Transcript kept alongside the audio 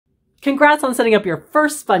Congrats on setting up your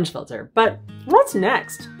first sponge filter, but what's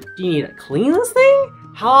next? Do you need to clean this thing?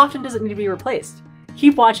 How often does it need to be replaced?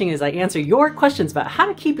 Keep watching as I answer your questions about how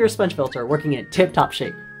to keep your sponge filter working in tip-top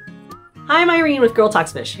shape. Hi, I'm Irene with Girl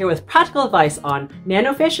Talks Fish, here with practical advice on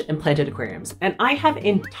nanofish and planted aquariums. And I have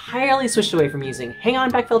entirely switched away from using hang-on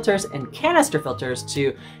back filters and canister filters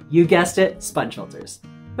to, you guessed it, sponge filters.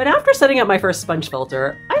 But after setting up my first sponge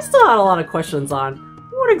filter, I still had a lot of questions on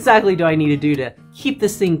what exactly do I need to do to keep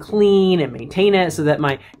this thing clean and maintain it so that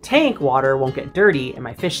my tank water won't get dirty and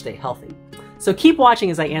my fish stay healthy. So keep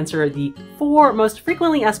watching as I answer the 4 most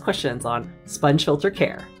frequently asked questions on sponge filter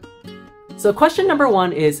care. So question number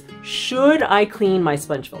 1 is, should I clean my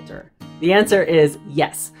sponge filter? The answer is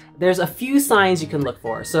yes. There's a few signs you can look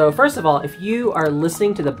for. So first of all, if you are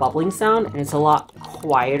listening to the bubbling sound and it's a lot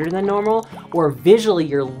quieter than normal, or visually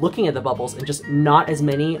you're looking at the bubbles and just not as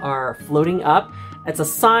many are floating up, it's a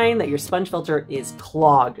sign that your sponge filter is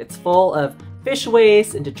clogged. It's full of fish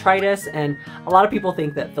waste and detritus, and a lot of people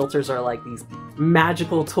think that filters are like these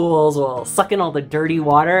magical tools will suck in all the dirty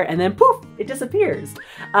water and then poof, it disappears.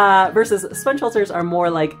 Versus sponge filters are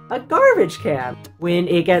more like a garbage can. When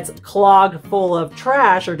it gets clogged full of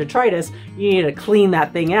trash or detritus, you need to clean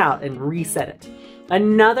that thing out and reset it.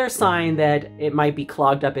 Another sign that it might be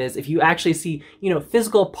clogged up is if you actually see,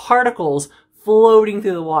 physical particles floating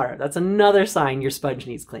through the water. That's another sign your sponge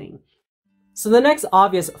needs cleaning. So the next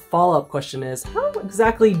obvious follow-up question is, how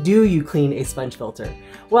exactly do you clean a sponge filter?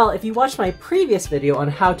 Well, if you watched my previous video on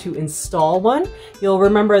how to install one, you'll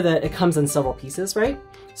remember that it comes in several pieces, right?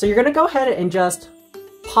 So you're gonna go ahead and just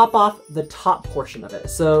pop off the top portion of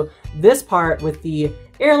it. So this part with the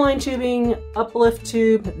airline tubing, uplift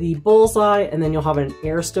tube, the bullseye, and then you'll have an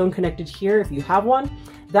air stone connected here if you have one.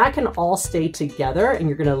 That can all stay together and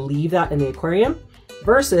you're gonna leave that in the aquarium,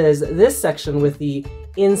 versus this section with the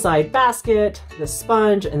inside basket, the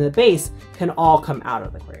sponge, and the base can all come out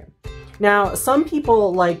of the aquarium. Now, some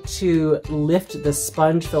people like to lift the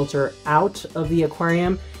sponge filter out of the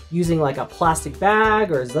aquarium using like a plastic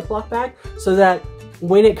bag or a Ziploc bag so that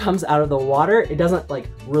when it comes out of the water, it doesn't like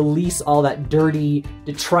release all that dirty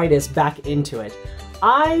detritus back into it.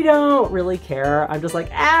 I don't really care. I'm just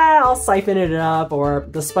like, I'll siphon it up, or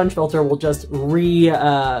the sponge filter will just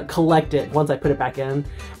collect it once I put it back in.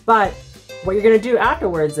 But what you're gonna do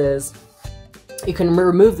afterwards is you can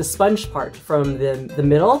remove the sponge part from the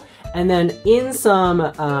middle, and then in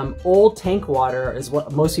some old tank water is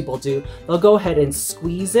what most people do. They'll go ahead and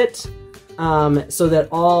squeeze it so that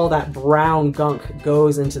all that brown gunk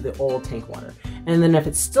goes into the old tank water. And then if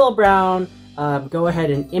it's still brown, go ahead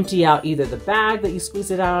and empty out either the bag that you squeeze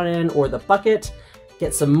it out in or the bucket.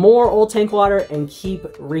 Get some more old tank water and keep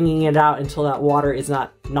wringing it out until that water is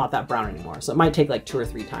not that brown anymore. So it might take like 2 or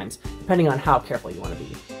 3 times, depending on how careful you want to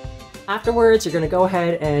be. Afterwards, you're going to go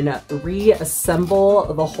ahead and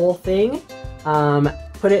reassemble the whole thing,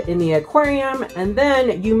 put it in the aquarium, and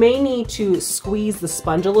then you may need to squeeze the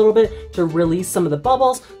sponge a little bit to release some of the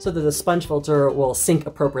bubbles so that the sponge filter will sink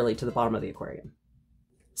appropriately to the bottom of the aquarium.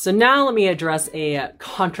 So now let me address a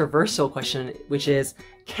controversial question, which is,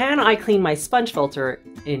 can I clean my sponge filter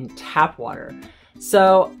in tap water?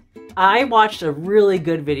 So I watched a really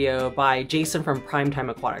good video by Jason from Primetime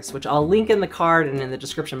Aquatics, which I'll link in the card and in the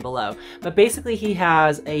description below. But basically he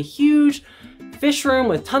has a huge fish room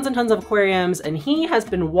with tons and tons of aquariums, and he has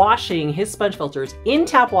been washing his sponge filters in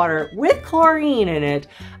tap water with chlorine in it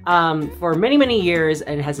for many, many years,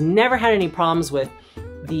 and has never had any problems with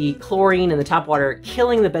the chlorine in the tap water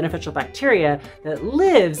killing the beneficial bacteria that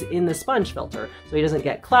lives in the sponge filter. So he doesn't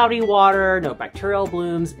get cloudy water, no bacterial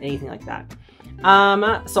blooms, anything like that.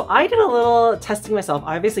 So I did a little testing myself.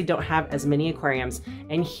 I obviously don't have as many aquariums,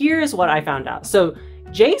 and here's what I found out. So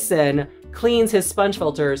Jason cleans his sponge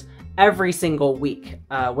filters every single week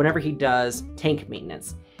whenever he does tank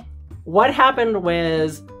maintenance. What happened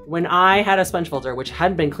was, when I had a sponge filter, which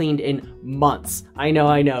hadn't been cleaned in months, I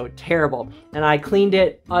know, terrible, and I cleaned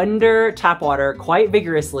it under tap water quite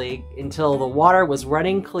vigorously until the water was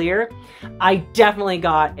running clear, I definitely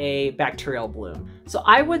got a bacterial bloom. So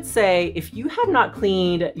I would say if you have not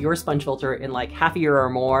cleaned your sponge filter in like half a year or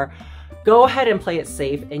more, go ahead and play it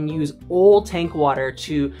safe and use old tank water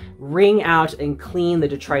to wring out and clean the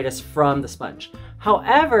detritus from the sponge.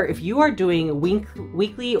 However, if you are doing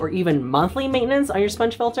weekly or even monthly maintenance on your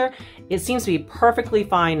sponge filter, it seems to be perfectly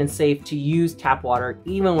fine and safe to use tap water,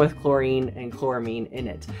 even with chlorine and chloramine in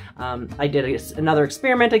it. I did another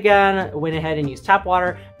experiment again, went ahead and used tap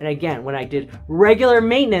water, and again, when I did regular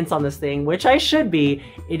maintenance on this thing, which I should be,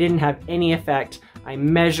 it didn't have any effect. I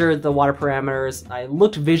measured the water parameters, I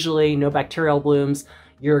looked visually, no bacterial blooms,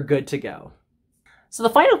 you're good to go. So the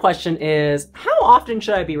final question is, how often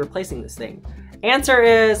should I be replacing this thing? Answer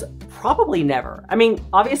is probably never. I mean,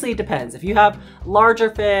 obviously it depends. If you have larger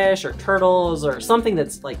fish or turtles or something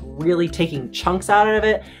that's like really taking chunks out of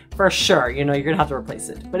it, for sure, you know, you're gonna have to replace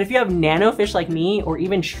it. But if you have nano fish like me, or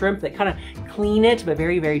even shrimp that kind of clean it, but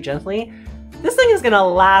very, very gently, this thing is gonna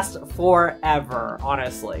last forever,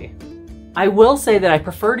 honestly. I will say that I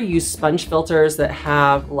prefer to use sponge filters that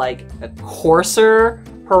have like a coarser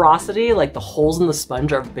porosity, like the holes in the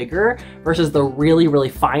sponge are bigger, versus the really, really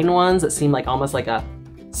fine ones that seem like almost like a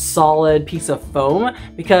solid piece of foam,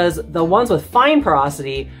 because the ones with fine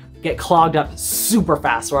porosity get clogged up super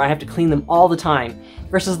fast, where I have to clean them all the time,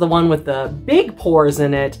 versus the one with the big pores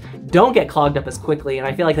in it don't get clogged up as quickly, and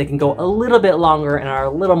I feel like they can go a little bit longer and are a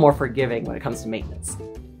little more forgiving when it comes to maintenance.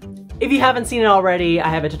 If you haven't seen it already, I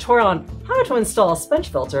have a tutorial on how to install a sponge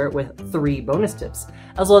filter with 3 bonus tips,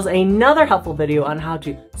 as well as another helpful video on how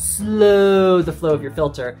to slow the flow of your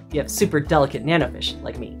filter if you have super delicate nanofish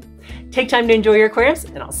like me. Take time to enjoy your aquariums,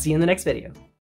 and I'll see you in the next video.